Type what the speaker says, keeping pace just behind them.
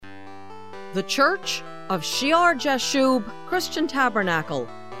The Church of Shear Jashub Christian Tabernacle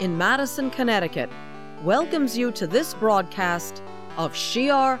in Madison, Connecticut welcomes you to this broadcast of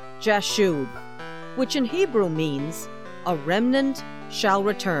Shear Jashub, which in Hebrew means, a remnant shall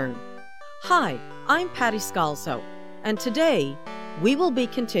return. Hi, I'm Patty Scalzo, and today we will be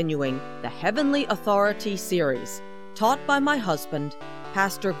continuing the Heavenly Authority series taught by my husband,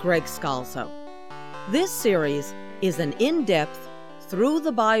 Pastor Greg Scalzo. This series is an in-depth, through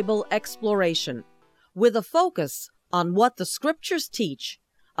the Bible exploration with a focus on what the Scriptures teach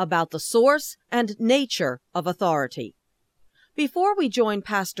about the source and nature of authority. Before we join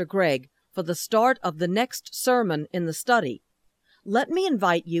Pastor Greg for the start of the next sermon in the study, let me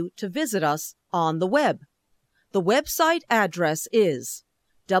invite you to visit us on the web. The website address is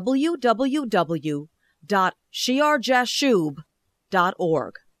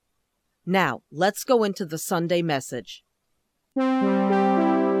www.shearjashub.org. Now, let's go into the Sunday message.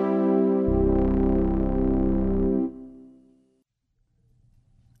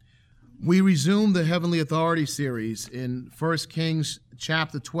 We resume the Heavenly Authority series in 1 Kings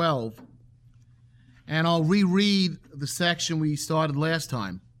chapter 12, and I'll reread the section we started last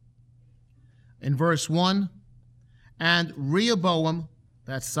time. In verse 1, and Rehoboam,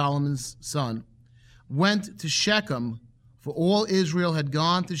 that's Solomon's son, went to Shechem, for all Israel had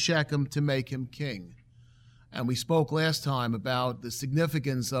gone to Shechem to make him king. And we spoke last time about the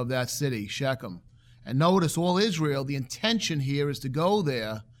significance of that city, Shechem. And notice, all Israel, the intention here is to go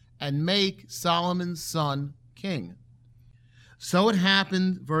there and make Solomon's son king. So it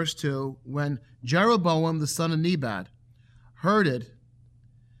happened, verse 2, when Jeroboam the son of Nebat heard it,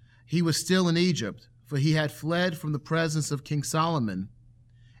 he was still in Egypt, for he had fled from the presence of King Solomon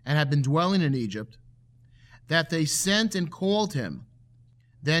and had been dwelling in Egypt, that they sent and called him.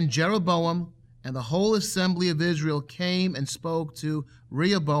 Then Jeroboam and the whole assembly of Israel came and spoke to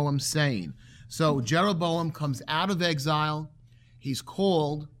Rehoboam, saying, so Jeroboam comes out of exile. He's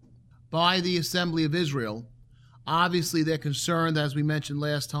called by the assembly of Israel. Obviously, they're concerned, as we mentioned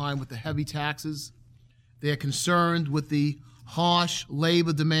last time, with the heavy taxes. They're concerned with the harsh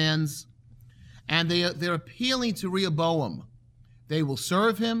labor demands. And they're appealing to Rehoboam. They will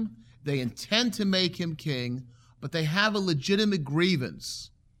serve him. They intend to make him king, but they have a legitimate grievance.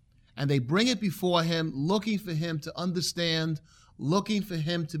 And they bring it before him, looking for him to understand, looking for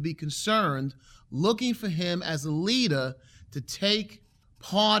him to be concerned, looking for him as a leader to take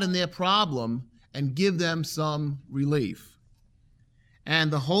part in their problem and give them some relief.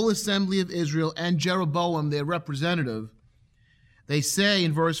 And the whole assembly of Israel and Jeroboam, their representative, they say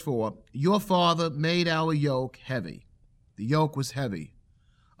in verse 4, your father made our yoke heavy. The yoke was heavy,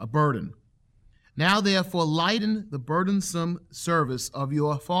 a burden. Now, therefore, lighten the burdensome service of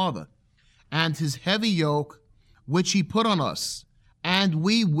your father and his heavy yoke, which he put on us, and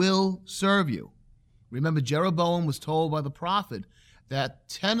we will serve you. Remember, Jeroboam was told by the prophet that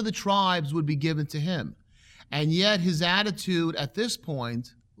 10 of the tribes would be given to him. And yet his attitude at this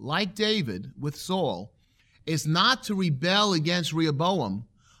point, like David with Saul, is not to rebel against Rehoboam,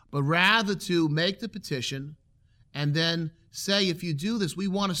 but rather to make the petition and then say, if you do this, we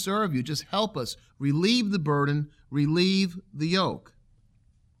want to serve you. Just help us. Relieve the burden. Relieve the yoke.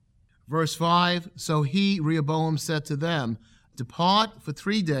 Verse 5, so he, Rehoboam, said to them, depart for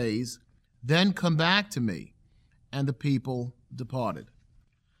 3 days, then come back to me. And the people departed.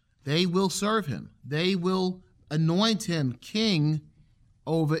 They will serve him. They will anoint him king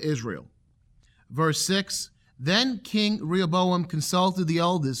over Israel. Verse 6, then King Rehoboam consulted the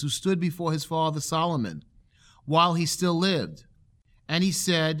elders who stood before his father Solomon while he still lived. And he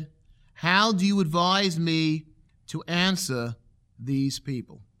said, how do you advise me to answer these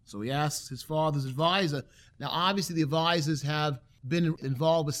people? So he asks his father's advisor. Now, obviously, the advisors have been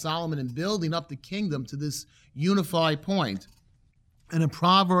involved with Solomon in building up the kingdom to this unified point. And in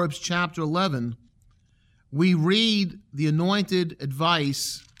Proverbs chapter 11, we read the anointed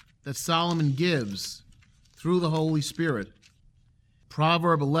advice that Solomon gives through the Holy Spirit.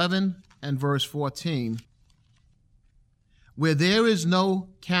 Proverb 11 and verse 14. Where there is no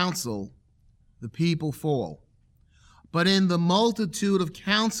counsel, the people fall. But in the multitude of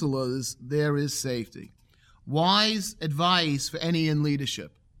counselors, there is safety. Wise advice for any in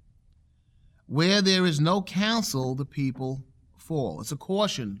leadership. Where there is no counsel, the people fall. It's a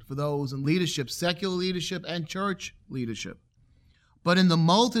caution for those in leadership, secular leadership and church leadership. But in the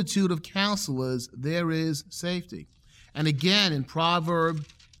multitude of counselors, there is safety. And again in Proverbs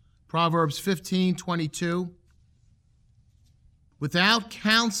 15:22, without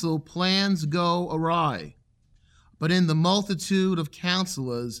counsel, plans go awry, but in the multitude of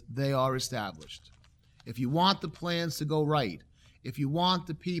counselors, they are established. If you want the plans to go right, if you want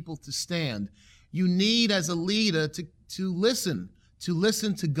the people to stand. You need, as a leader, to listen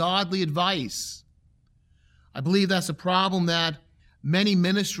to godly advice. I believe that's a problem that many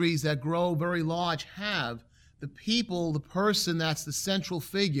ministries that grow very large have. The person that's the central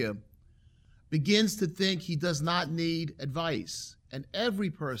figure begins to think he does not need advice. And every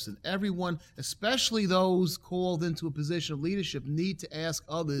person, everyone, especially those called into a position of leadership, need to ask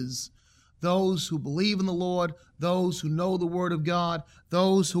others, those who believe in the Lord, those who know the Word of God,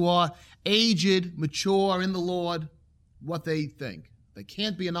 those who are aged, mature in the Lord, what they think. They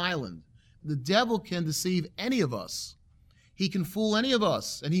can't be an island. The devil can deceive any of us. He can fool any of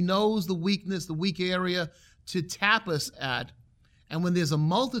us, and he knows the weakness, the weak area to tap us at. And when there's a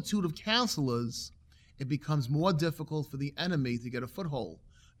multitude of counselors, it becomes more difficult for the enemy to get a foothold,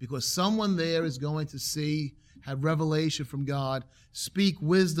 because someone there is going to have revelation from God, speak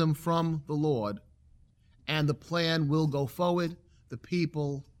wisdom from the Lord, and the plan will go forward. The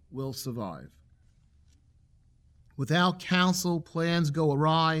people will survive. Without counsel, plans go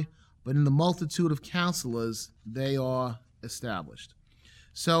awry, but in the multitude of counselors, they are established.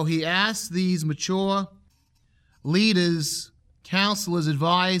 So he asks these mature leaders, counselors,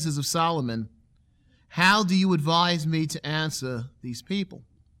 advisors of Solomon, how do you advise me to answer these people?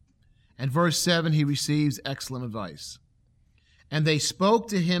 And verse 7, he receives excellent advice. And they spoke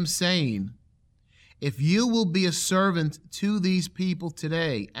to him, saying, if you will be a servant to these people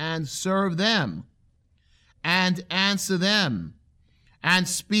today, and serve them, and answer them, and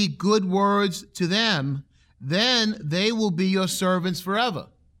speak good words to them, then they will be your servants forever.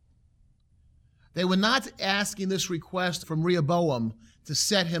 They were not asking this request from Rehoboam to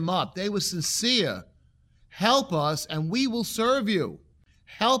set him up. They were sincere. Help us, and we will serve you.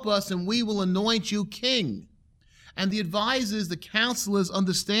 Help us, and we will anoint you king. And the advisors, the counselors,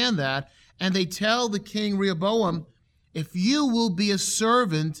 understand that, and they tell the king Rehoboam, if you will be a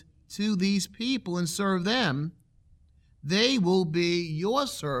servant to these people and serve them, they will be your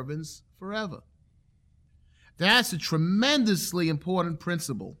servants forever. That's a tremendously important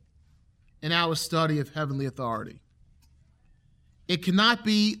principle in our study of heavenly authority. It cannot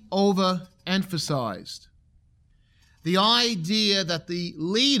be overemphasized. The idea that the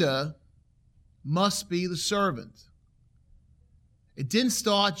leader must be the servant. It didn't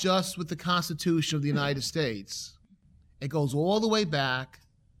start just with the Constitution of the United States. It goes all the way back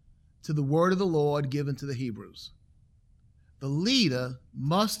to the word of the Lord given to the Hebrews. The leader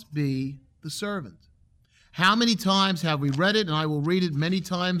must be the servant. How many times have we read it? And I will read it many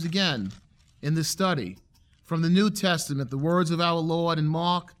times again in this study. From the New Testament, the words of our Lord in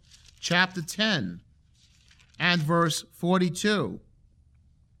Mark chapter 10 and verse 42.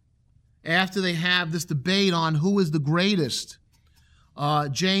 After they have this debate on who is the greatest,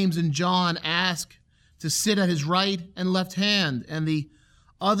 James and John ask to sit at his right and left hand, and the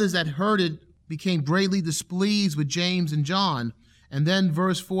others that heard it became greatly displeased with James and John. And then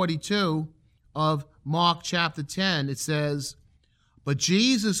verse 42 of Mark chapter 10, it says, but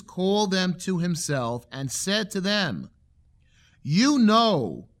Jesus called them to himself and said to them, you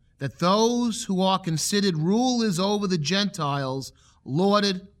know that those who are considered rulers over the Gentiles lord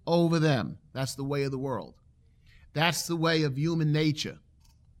it over them. That's the way of the world. That's the way of human nature.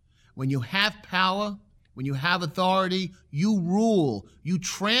 When you have power, when you have authority, you rule. You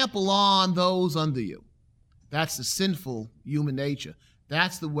trample on those under you. That's the sinful human nature.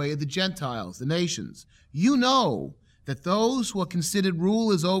 That's the way of the Gentiles, the nations. You know that those who are considered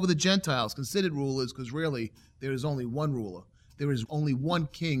rulers over the Gentiles, considered rulers because really there is only one ruler. There is only one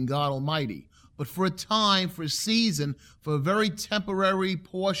king, God Almighty. But for a time, for a season, for a very temporary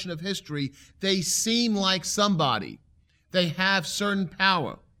portion of history, they seem like somebody. They have certain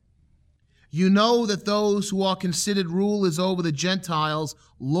power. You know that those who are considered rulers over the Gentiles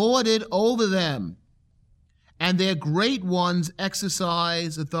lord it over them, and their great ones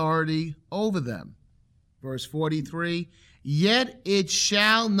exercise authority over them. Verse 43, yet it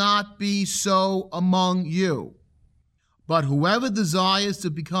shall not be so among you. But whoever desires to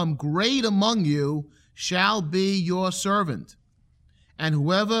become great among you shall be your servant. And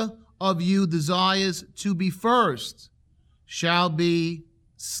whoever of you desires to be first shall be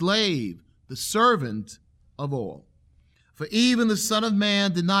slave, the servant of all. For even the Son of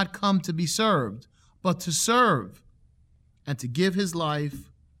Man did not come to be served, but to serve, and to give his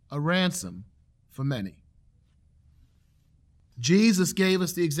life a ransom for many. Jesus gave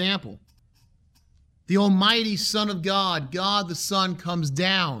us the example. The almighty Son of God, God the Son, comes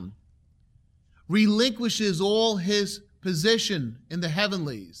down, relinquishes all his position in the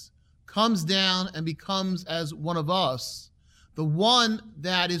heavenlies, comes down and becomes as one of us, the one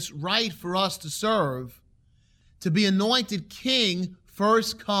that is right for us to serve, to be anointed king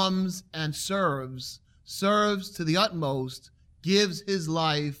first comes and serves to the utmost, gives his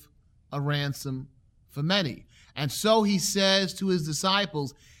life a ransom for many. And so he says to his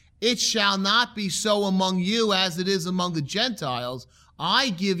disciples, it shall not be so among you as it is among the Gentiles. I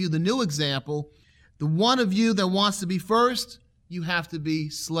give you the new example. The one of you that wants to be first, you have to be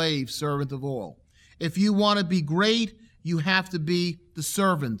slave, servant of all. If you want to be great, you have to be the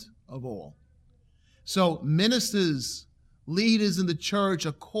servant of all. So ministers, leaders in the church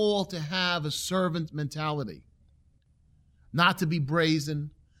are called to have a servant mentality. Not to be brazen,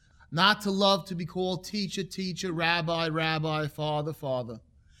 not to love to be called teacher, teacher, rabbi, rabbi, father, father.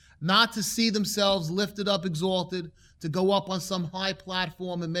 Not to see themselves lifted up, exalted, to go up on some high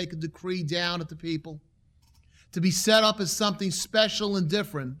platform and make a decree down at the people. To be set up as something special and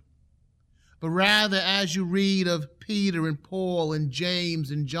different. But rather, as you read of Peter and Paul and James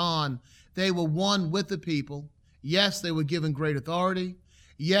and John, they were one with the people. Yes, they were given great authority.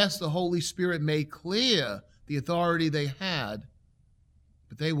 Yes, the Holy Spirit made clear the authority they had.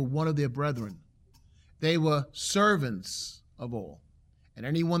 But they were one of their brethren. They were servants of all. And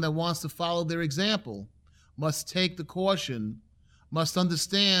anyone that wants to follow their example must take the caution, must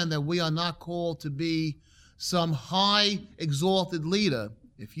understand that we are not called to be some high exalted leader.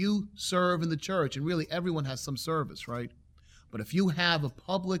 If you serve in the church, and really everyone has some service, right? But if you have a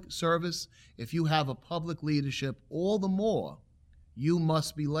public service, if you have a public leadership, all the more you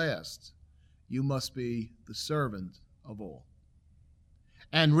must be last. You must be the servant of all.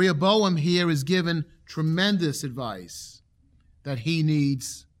 And Rehoboam here is given tremendous advice that he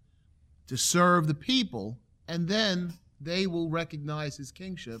needs to serve the people, and then they will recognize his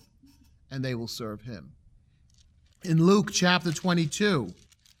kingship and they will serve him. In Luke chapter 22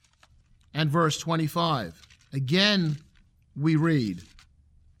 and verse 25, again we read,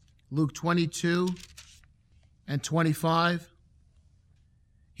 Luke 22 and 25,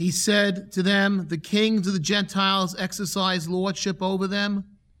 he said to them, the kings of the Gentiles exercise lordship over them,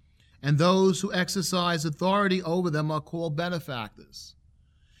 and those who exercise authority over them are called benefactors.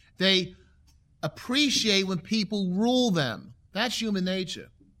 They appreciate when people rule them. That's human nature.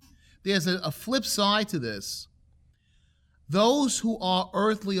 There's a flip side to this. Those who are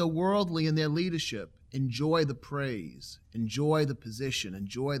earthly or worldly in their leadership enjoy the praise, enjoy the position,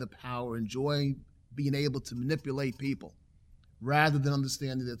 enjoy the power, enjoy being able to manipulate people, rather than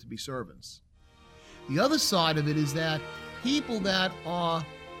understanding that to be servants. The other side of it is that people that are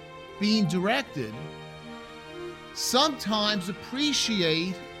being directed sometimes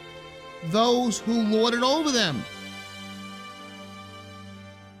appreciate those who lord it over them.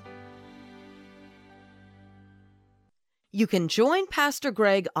 You can join Pastor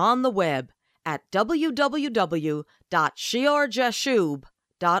Greg on the web at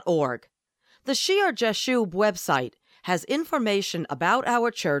www.shiarjashub.org. The Shiar Jashub website has information about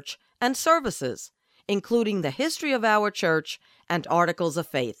our church and services, including the history of our church and articles of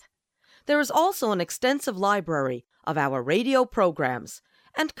faith. There is also an extensive library of our radio programs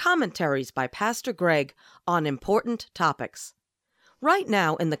and commentaries by Pastor Greg on important topics. Right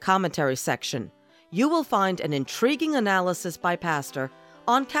now in the commentary section, you will find an intriguing analysis by Pastor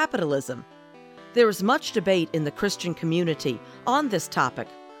on capitalism. There is much debate in the Christian community on this topic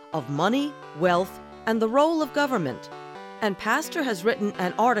of money, wealth, and the role of government, and Pastor has written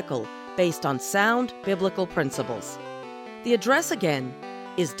an article based on sound biblical principles. The address again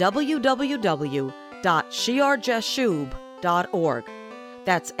is www.shiarjashub.org.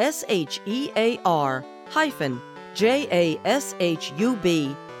 That's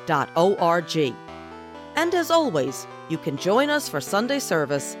SHEAR-JASHUB.org. And as always, you can join us for Sunday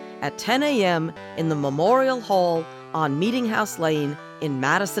service at 10 a.m. in the Memorial Hall on Meeting House Lane in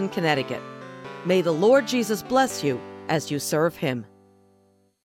Madison, Connecticut. May the Lord Jesus bless you as you serve Him.